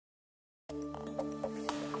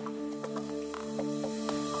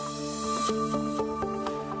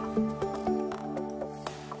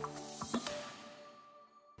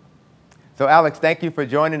So Alex, thank you for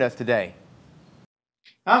joining us today.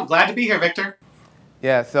 Oh, glad to be here, Victor.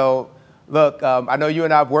 Yeah, so look, I know you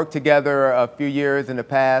and I have worked together a few years in the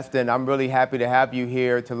past, and I'm really happy to have you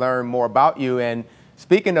here to learn more about you. And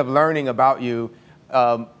speaking of learning about you,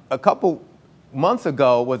 a couple months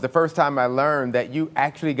ago was the first time I learned that you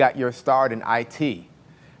actually got your start in IT.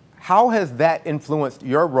 How has that influenced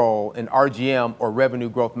your role in RGM or revenue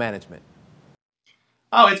growth management?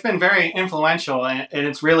 Oh, it's been very influential, and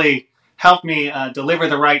it's really helped me deliver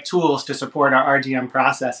the right tools to support our RGM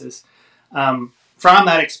processes. From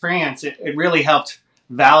that experience, it really helped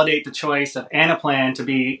validate the choice of Anaplan to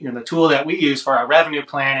be the tool that we use for our revenue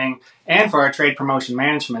planning and for our trade promotion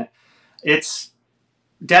management. It's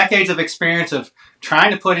decades of experience of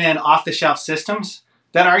trying to put in off-the-shelf systems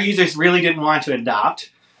that our users really didn't want to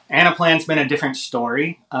adopt. Anaplan's been a different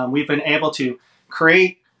story. We've been able to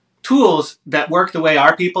create tools that work the way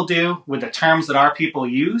our people do with the terms that our people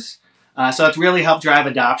use. So it's really helped drive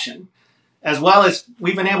adoption. As well as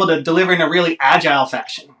we've been able to deliver in a really agile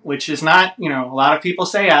fashion, which is not, a lot of people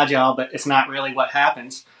say agile, but it's not really what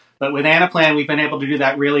happens. But with Anaplan, we've been able to do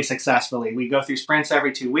that really successfully. We go through sprints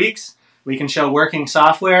every 2 weeks. We can show working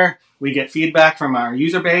software. We get feedback from our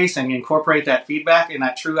user base and incorporate that feedback in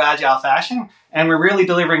that true agile fashion. And we're really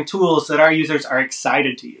delivering tools that our users are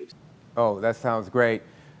excited to use. Oh, that sounds great.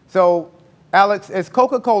 So, Alex, as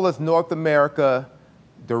Coca-Cola's North America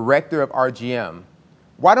Director of RGM,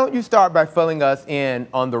 why don't you start by filling us in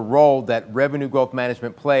on the role that revenue growth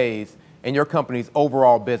management plays in your company's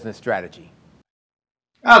overall business strategy?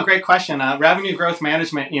 Oh, great question. Revenue growth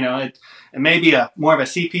management, it may be more of a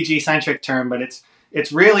CPG-centric term, but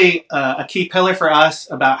it's really a key pillar for us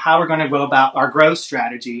about how we're going to go about our growth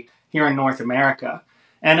strategy here in North America.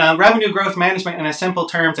 And revenue growth management, in a simple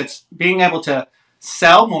terms, it's being able to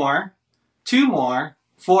sell more, to more,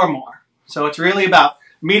 for more. So it's really about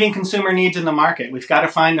meeting consumer needs in the market. We've got to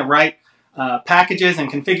find the right packages and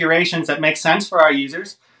configurations that make sense for our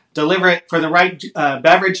users, deliver it for the right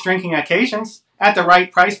beverage drinking occasions at the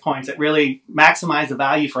right price points that really maximize the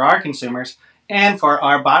value for our consumers and for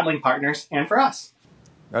our bottling partners and for us.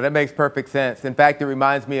 Now, that makes perfect sense. In fact, it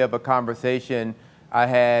reminds me of a conversation I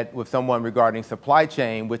had with someone regarding supply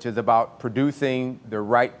chain, which is about producing the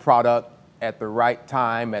right product at the right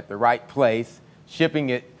time, at the right place,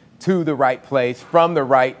 shipping it to the right place from the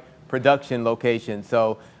right production location.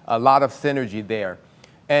 So a lot of synergy there.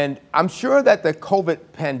 And I'm sure that the COVID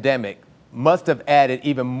pandemic must have added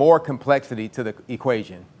even more complexity to the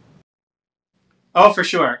equation. Oh, for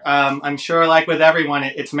sure. I'm sure, like with everyone,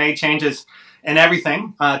 it's made changes in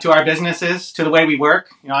everything, to our businesses, to the way we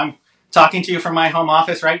work. I'm talking to you from my home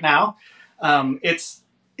office right now.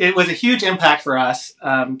 It was a huge impact for us,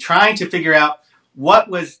 trying to figure out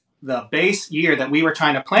what was the base year that we were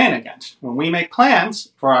trying to plan against. When we make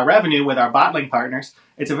plans for our revenue with our bottling partners,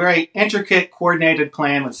 it's a very intricate, coordinated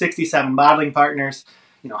plan with 67 bottling partners,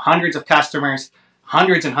 hundreds of customers,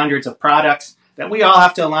 hundreds and hundreds of products that we all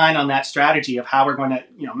have to align on that strategy of how we're going to,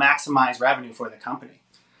 maximize revenue for the company.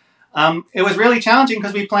 It was really challenging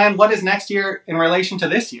because we planned what is next year in relation to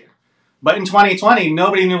this year. But in 2020,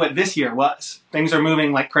 nobody knew what this year was. Things are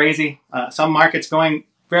moving like crazy. Some markets going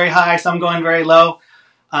very high, some going very low.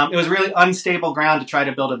 It was really unstable ground to try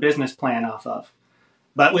to build a business plan off of.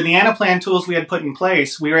 But with the Anaplan tools we had put in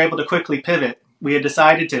place, we were able to quickly pivot. We had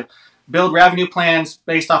decided to build revenue plans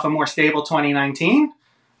based off a more stable 2019,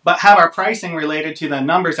 but have our pricing related to the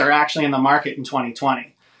numbers that are actually in the market in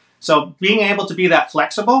 2020. So being able to be that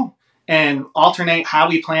flexible and alternate how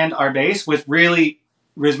we planned our base was really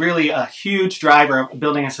a huge driver of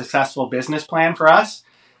building a successful business plan for us.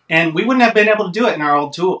 And we wouldn't have been able to do it in our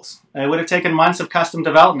old tools. It would have taken months of custom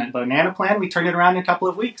development, but in Anaplan, we turned it around in a couple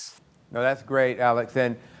of weeks. No, that's great, Alex.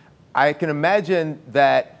 And I can imagine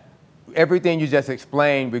that everything you just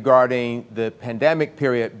explained regarding the pandemic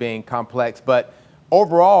period being complex, but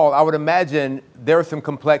overall, I would imagine there was some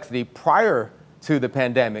complexity prior to the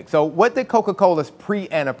pandemic. So what did Coca-Cola's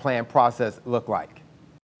pre-Anaplan process look like?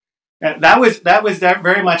 That was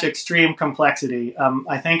very much extreme complexity.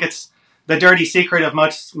 I think it's the dirty secret of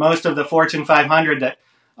most of the Fortune 500 that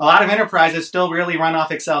a lot of enterprises still really run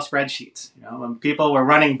off Excel spreadsheets. When people were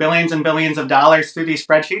running billions and billions of dollars through these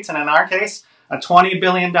spreadsheets, and in our case, a $20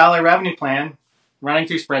 billion revenue plan running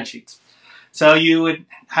through spreadsheets. So you would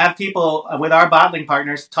have people with our bottling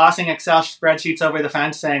partners tossing Excel spreadsheets over the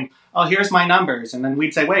fence saying, oh, here's my numbers. And then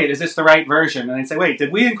we'd say, wait, is this the right version? And they'd say, wait,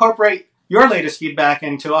 did we incorporate your latest feedback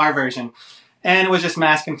into our version? And it was just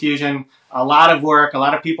mass confusion, a lot of work, a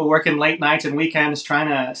lot of people working late nights and weekends trying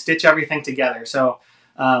to stitch everything together. So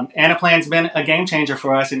Anaplan's been a game changer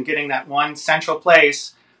for us in getting that one central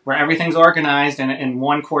place where everything's organized in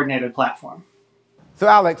one coordinated platform. So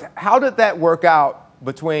Alex, how did that work out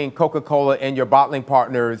between Coca-Cola and your bottling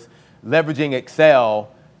partners, leveraging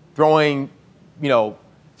Excel, throwing,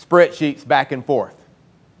 spreadsheets back and forth?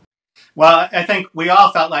 Well, I think we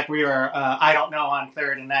all felt like we were, I don't know, on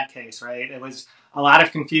third in that case, right? It was a lot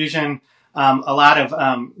of confusion, a lot of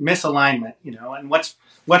misalignment, and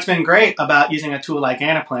what's been great about using a tool like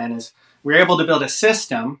Anaplan is we're able to build a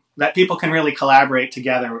system that people can really collaborate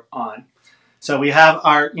together on. So we have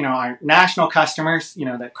our national customers,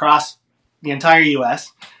 that cross the entire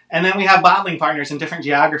U.S., and then we have bottling partners in different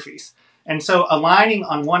geographies. And so aligning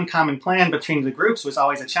on one common plan between the groups was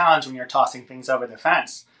always a challenge when you're tossing things over the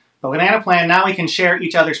fence. But with Anaplan, now we can share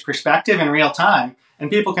each other's perspective in real time,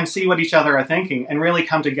 and people can see what each other are thinking and really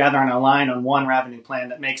come together and align on one revenue plan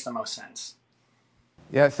that makes the most sense.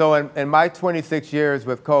 Yeah, so in my 26 years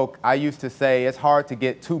with Coke, I used to say it's hard to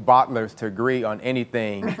get two bottlers to agree on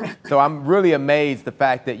anything. So I'm really amazed the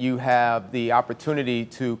fact that you have the opportunity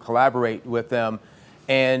to collaborate with them.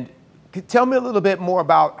 And tell me a little bit more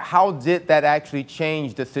about how did that actually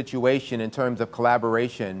change the situation in terms of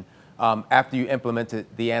collaboration after you implemented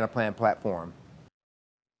the Anaplan platform?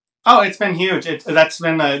 Oh, it's been huge. That's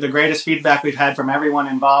been the greatest feedback we've had from everyone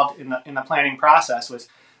involved in the planning process. Was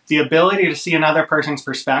the ability to see another person's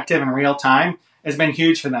perspective in real time has been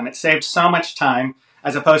huge for them. It saved so much time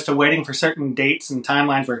as opposed to waiting for certain dates and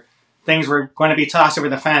timelines where things were going to be tossed over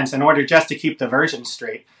the fence in order just to keep the version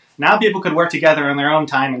straight. Now people could work together on their own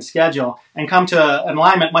time and schedule and come to an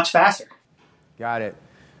alignment much faster. Got it.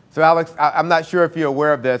 So Alex, I'm not sure if you're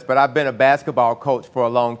aware of this, but I've been a basketball coach for a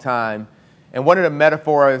long time. And one of the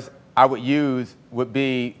metaphors I would use would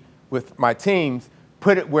be with my teams,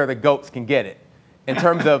 put it where the goats can get it. In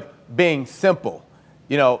terms of being simple,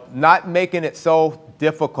 not making it so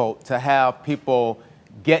difficult to have people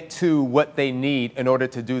get to what they need in order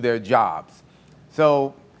to do their jobs.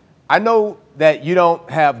 So I know that you don't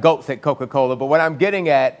have goats at Coca-Cola, but what I'm getting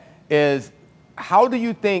at is how do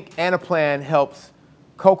you think Anaplan helps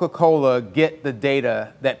Coca-Cola get the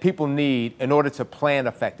data that people need in order to plan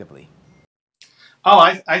effectively? Oh,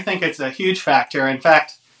 I think it's a huge factor. In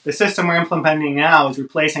fact, the system we're implementing now is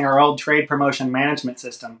replacing our old trade promotion management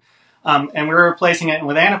system. And we're replacing it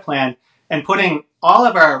with Anaplan and putting all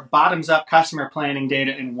of our bottoms-up customer planning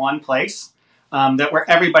data in one place where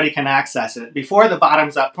everybody can access it. Before, the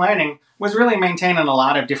bottoms-up planning was really maintained in a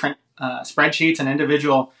lot of different spreadsheets and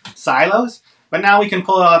individual silos. But now we can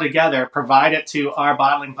pull it all together, provide it to our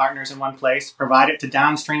bottling partners in one place, provide it to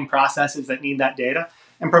downstream processes that need that data,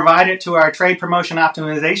 and provide it to our trade promotion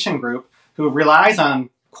optimization group who relies on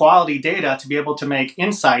quality data to be able to make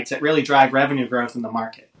insights that really drive revenue growth in the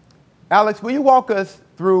market. Alex, will you walk us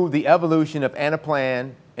through the evolution of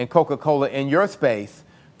Anaplan and Coca-Cola in your space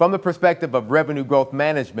from the perspective of revenue growth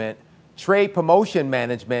management, trade promotion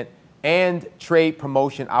management, and trade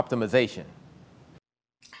promotion optimization?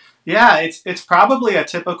 Yeah, it's probably a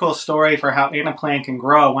typical story for how Anaplan can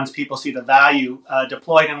grow once people see the value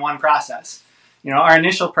deployed in one process. Our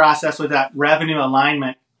initial process was that revenue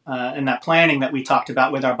alignment and that planning that we talked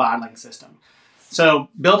about with our bottling system. So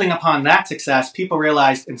building upon that success, people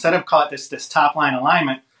realized instead of call it this top-line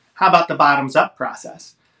alignment, how about the bottoms-up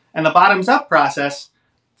process? And the bottoms-up process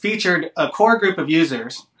featured a core group of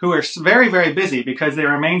users who were very, very busy because they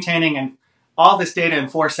were maintaining all this data in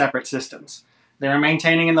 4 separate systems. They were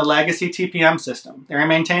maintaining in the legacy TPM system. They were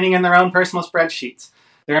maintaining in their own personal spreadsheets.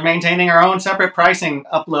 They were maintaining our own separate pricing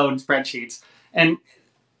upload spreadsheets. And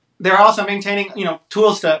they're also maintaining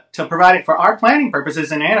tools to provide it for our planning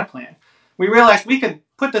purposes in Anaplan. We realized we could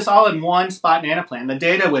put this all in one spot in Anaplan. The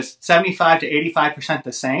data was 75 to 85%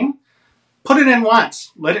 the same. Put it in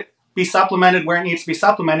once. Let it be supplemented where it needs to be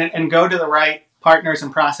supplemented and go to the right partners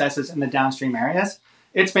and processes in the downstream areas.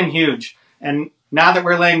 It's been huge. And now that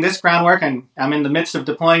we're laying this groundwork, and I'm in the midst of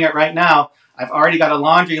deploying it right now, I've already got a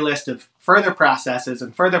laundry list of further processes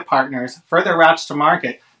and further partners, further routes to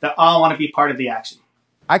market that all want to be part of the action.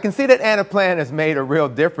 I can see that Anaplan has made a real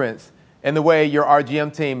difference in the way your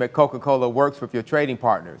RGM team at Coca-Cola works with your trading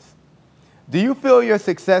partners. Do you feel your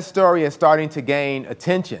success story is starting to gain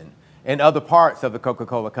attention in other parts of the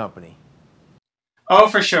Coca-Cola company? Oh,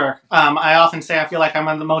 for sure. I often say I feel like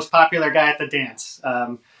I'm the most popular guy at the dance.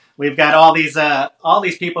 We've got all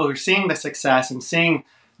these people who are seeing the success and seeing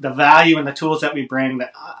the value in the tools that we bring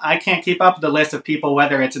that I can't keep up with the list of people,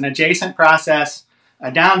 whether it's an adjacent process,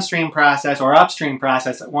 a downstream process, or upstream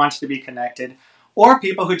process that wants to be connected, or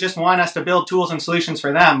people who just want us to build tools and solutions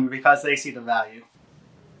for them because they see the value.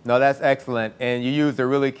 No, that's excellent. And you used a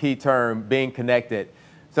really key term, being connected.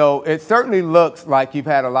 So it certainly looks like you've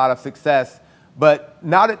had a lot of success But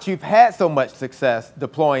now that you've had so much success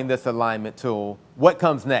deploying this alignment tool, what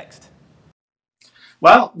comes next?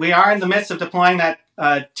 Well, we are in the midst of deploying that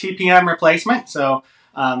TPM replacement. So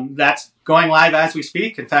that's going live as we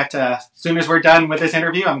speak. In fact, as soon as we're done with this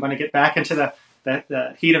interview, I'm going to get back into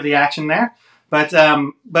the heat of the action there. But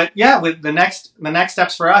yeah, with the next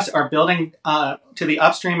steps for us are building to the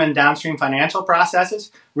upstream and downstream financial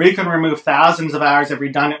processes where you can remove thousands of hours of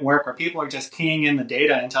redundant work where people are just keying in the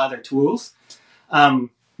data into other tools.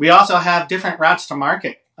 We also have different routes to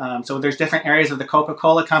market. So there's different areas of the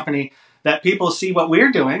Coca-Cola company that people see what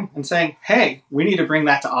we're doing and saying, hey, we need to bring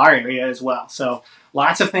that to our area as well. So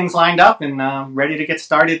lots of things lined up and ready to get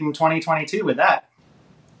started in 2022 with that.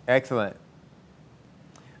 Excellent.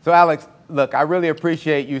 So Alex, look, I really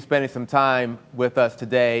appreciate you spending some time with us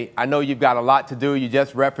today. I know you've got a lot to do. You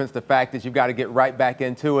just referenced the fact that you've got to get right back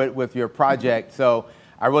into it with your project. So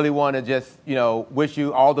I really want to just, wish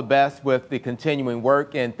you all the best with the continuing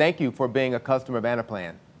work, and thank you for being a customer of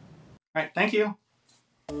Anaplan. All right, thank you.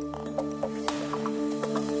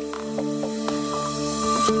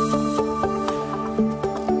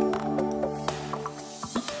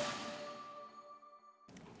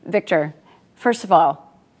 Victor, first of all,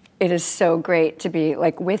 it is so great to be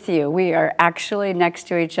with you. We are actually next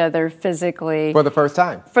to each other physically. For the first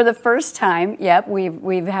time. For the first time, yep.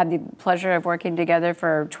 We've had the pleasure of working together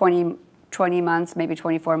for 20 months, maybe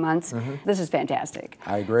 24 months. This is fantastic.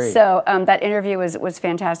 I agree. So that interview was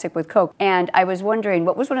fantastic with Coke. And I was wondering,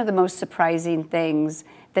 what was one of the most surprising things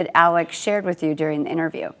that Alex shared with you during the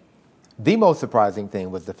interview? The most surprising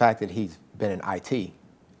thing was the fact that he's been in IT.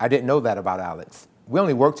 I didn't know that about Alex. We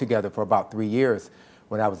only worked together for about 3 years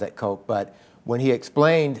when I was at Coke, but when he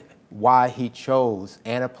explained why he chose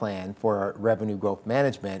Anaplan for revenue growth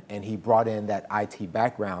management and he brought in that IT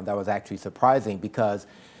background, that was actually surprising because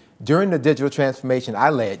during the digital transformation I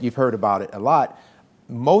led, you've heard about it a lot,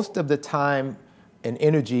 most of the time and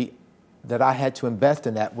energy that I had to invest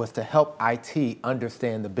in that was to help IT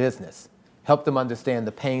understand the business, help them understand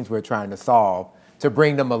the pains we're trying to solve, to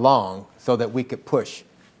bring them along so that we could push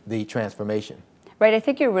the transformation. Right, I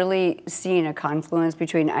think you're really seeing a confluence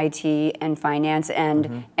between IT and finance,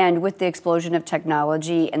 and with the explosion of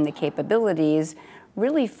technology and the capabilities,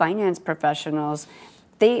 really finance professionals,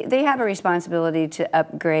 they have a responsibility to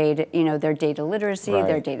upgrade, their data literacy,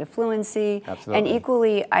 their data fluency, and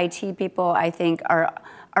equally IT people, I think,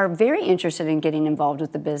 are very interested in getting involved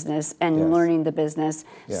with the business and learning the business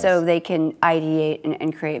so they can ideate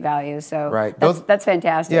and create value. So that's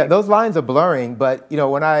fantastic. Yeah, those lines are blurring, but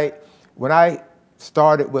when I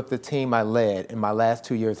started with the team I led in my last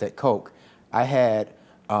 2 years at Coke, I had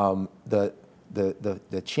the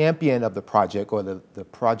champion of the project, or the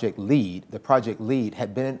project lead. The project lead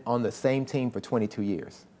had been on the same team for 22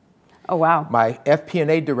 years. Oh, wow. My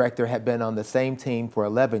FP&A director had been on the same team for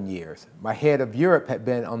 11 years. My head of Europe had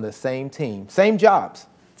been on the same team, same jobs,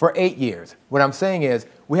 for 8 years. What I'm saying is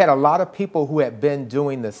we had a lot of people who had been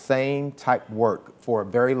doing the same type work for a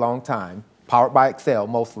very long time, powered by Excel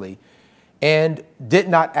mostly, and did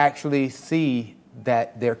not actually see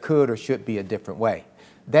that there could or should be a different way.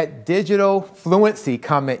 That digital fluency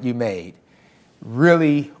comment you made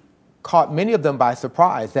really caught many of them by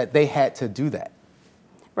surprise that they had to do that.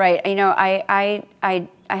 Right. I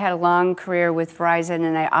had a long career with Verizon,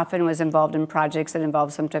 and I often was involved in projects that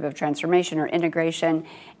involved some type of transformation or integration.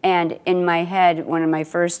 And in my head, one of my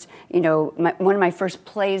first, one of my first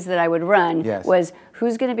plays that I would run was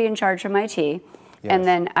who's going to be in charge from IT. And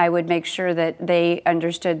then I would make sure that they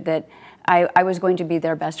understood that I was going to be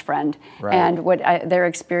their best friend. And their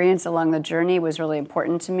experience along the journey was really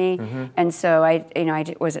important to me. And so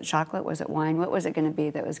was it chocolate? Was it wine? What was it going to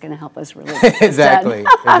be that was going to help us really get this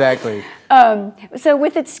Exactly. So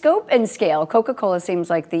with its scope and scale, Coca-Cola seems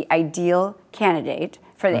like the ideal candidate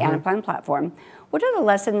for the Anaplan platform. What are the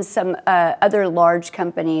lessons some other large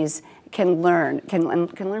companies can learn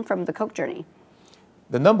from the Coke journey?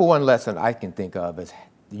 The number one lesson I can think of is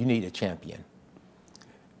you need a champion.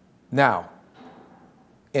 Now,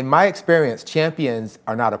 in my experience, champions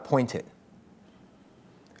are not appointed.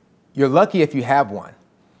 You're lucky if you have one.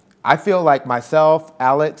 I feel like myself,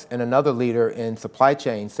 Alex, and another leader in supply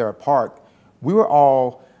chain, Sarah Park, we were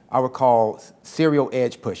all, I would call, serial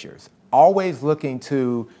edge pushers, always looking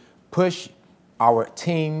to push our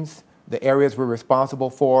teams, the areas we're responsible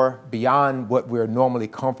for, beyond what we're normally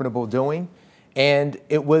comfortable doing. And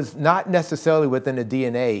it was not necessarily within the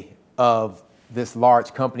DNA of this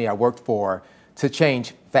large company I worked for to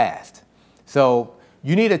change fast. So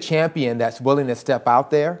you need a champion that's willing to step out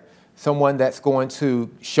there, someone that's going to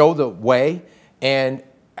show the way and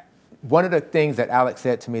one of the things that Alex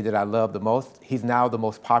said to me that I love the most, he's now the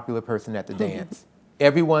most popular person at the dance.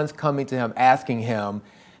 Everyone's coming to him, asking him,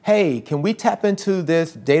 hey, can we tap into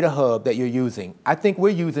this data hub that you're using? I think we're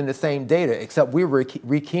using the same data, except we're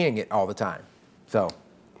rekeying it all the time. So,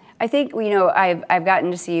 I think, you know, I've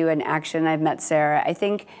gotten to see you in action. I've met Sarah. I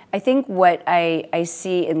think what I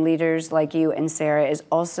see in leaders like you and Sarah is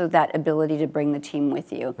also that ability to bring the team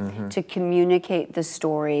with you, to communicate the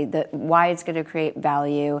story, why it's going to create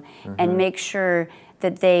value, and make sure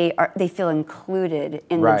that they feel included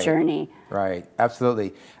in the journey. Right,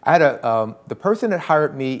 absolutely. I had the person that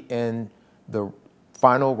hired me in the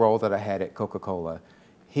final role that I had at Coca-Cola,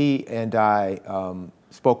 he and I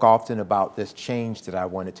spoke often about this change that I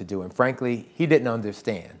wanted to do. And frankly, he didn't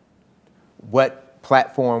understand what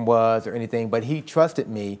platform was or anything, but he trusted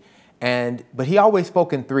me. But he always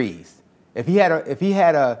spoke in threes. If he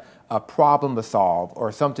had a problem to solve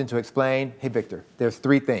or something to explain, hey, Victor, there's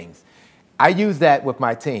three things. I use that with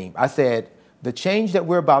my team. I said, the change that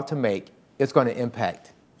we're about to make is going to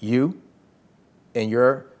impact you and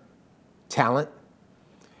your talent.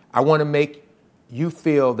 I want to make you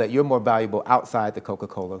feel that you're more valuable outside the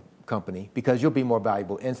Coca-Cola company because you'll be more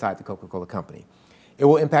valuable inside the Coca-Cola company. It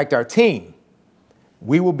will impact our team.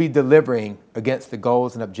 We will be delivering against the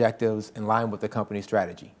goals and objectives in line with the company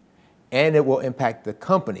strategy. And it will impact the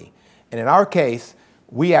company. And in our case,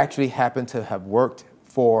 we actually happen to have worked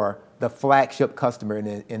for the flagship customer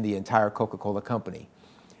in the entire Coca-Cola company.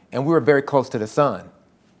 And we were very close to the sun.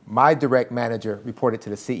 My direct manager reported to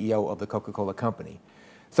the CEO of the Coca-Cola company.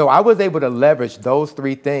 So I was able to leverage those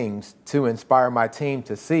three things to inspire my team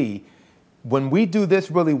to see when we do this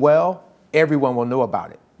really well, everyone will know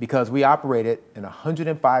about it because we operated in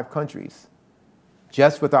 105 countries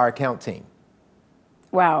just with our account team.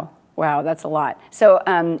 Wow, that's a lot. So,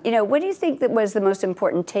 you know, what do you think that was the most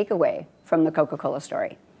important takeaway from the Coca-Cola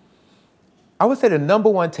story? I would say the number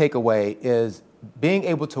one takeaway is being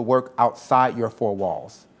able to work outside your four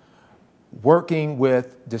walls, working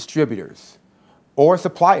with distributors, or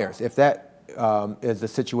suppliers, if that is the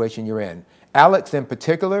situation you're in. Alex, in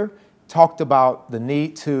particular, talked about the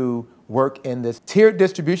need to work in this tiered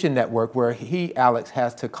distribution network where Alex,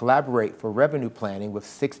 has to collaborate for revenue planning with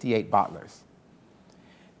 68 bottlers.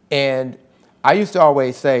 And I used to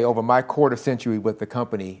always say over my quarter century with the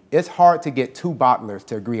company, it's hard to get 2 bottlers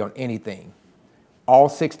to agree on anything. All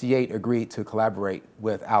 68 agreed to collaborate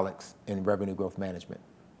with Alex in revenue growth management.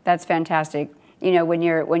 That's fantastic. You know, when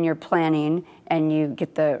you're planning and you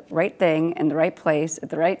get the right thing in the right place at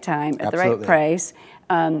the right time at the right price,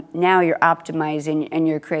 now you're optimizing and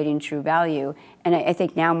you're creating true value. And I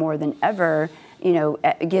think now more than ever, you know,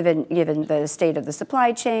 given the state of the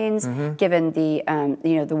supply chains, given the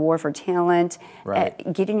you know, the war for talent,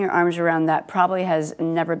 getting your arms around that probably has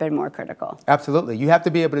never been more critical. Absolutely, you have to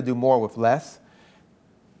be able to do more with less.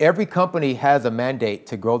 Every company has a mandate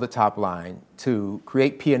to grow the top line, to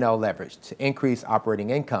create P&L leverage, to increase operating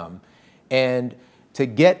income. And to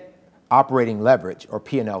get operating leverage or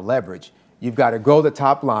P&L leverage, you've got to grow the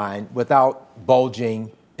top line without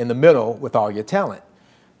bulging in the middle with all your talent.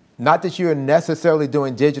 Not that you're necessarily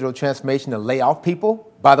doing digital transformation to lay off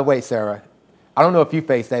people. By the way, Sarah, I don't know if you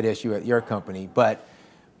face that issue at your company, but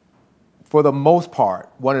for the most part,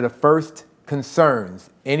 one of the first concerns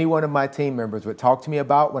any one of my team members would talk to me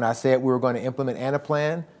about when I said we were going to implement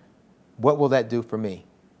Anaplan, what will that do for me?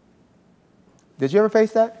 Did you ever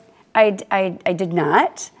face that? I did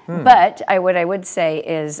not, but what I would say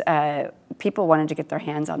is people wanted to get their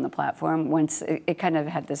hands on the platform once it kind of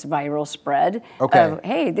had this viral spread of,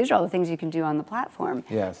 hey, these are all the things you can do on the platform.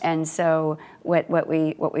 Yes. And so what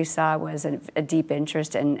we saw was a deep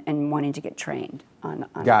interest in wanting to get trained on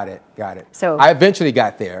Got it. So I eventually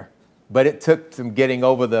got there, but it took some getting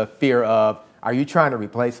over the fear of, are you trying to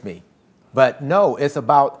replace me? But no, it's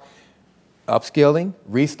about upskilling,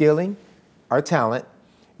 reskilling our talent,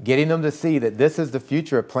 getting them to see that this is the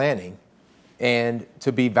future of planning, and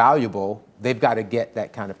to be valuable, they've got to get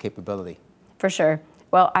that kind of capability. For sure.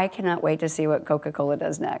 Well, I cannot wait to see what Coca-Cola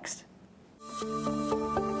does next.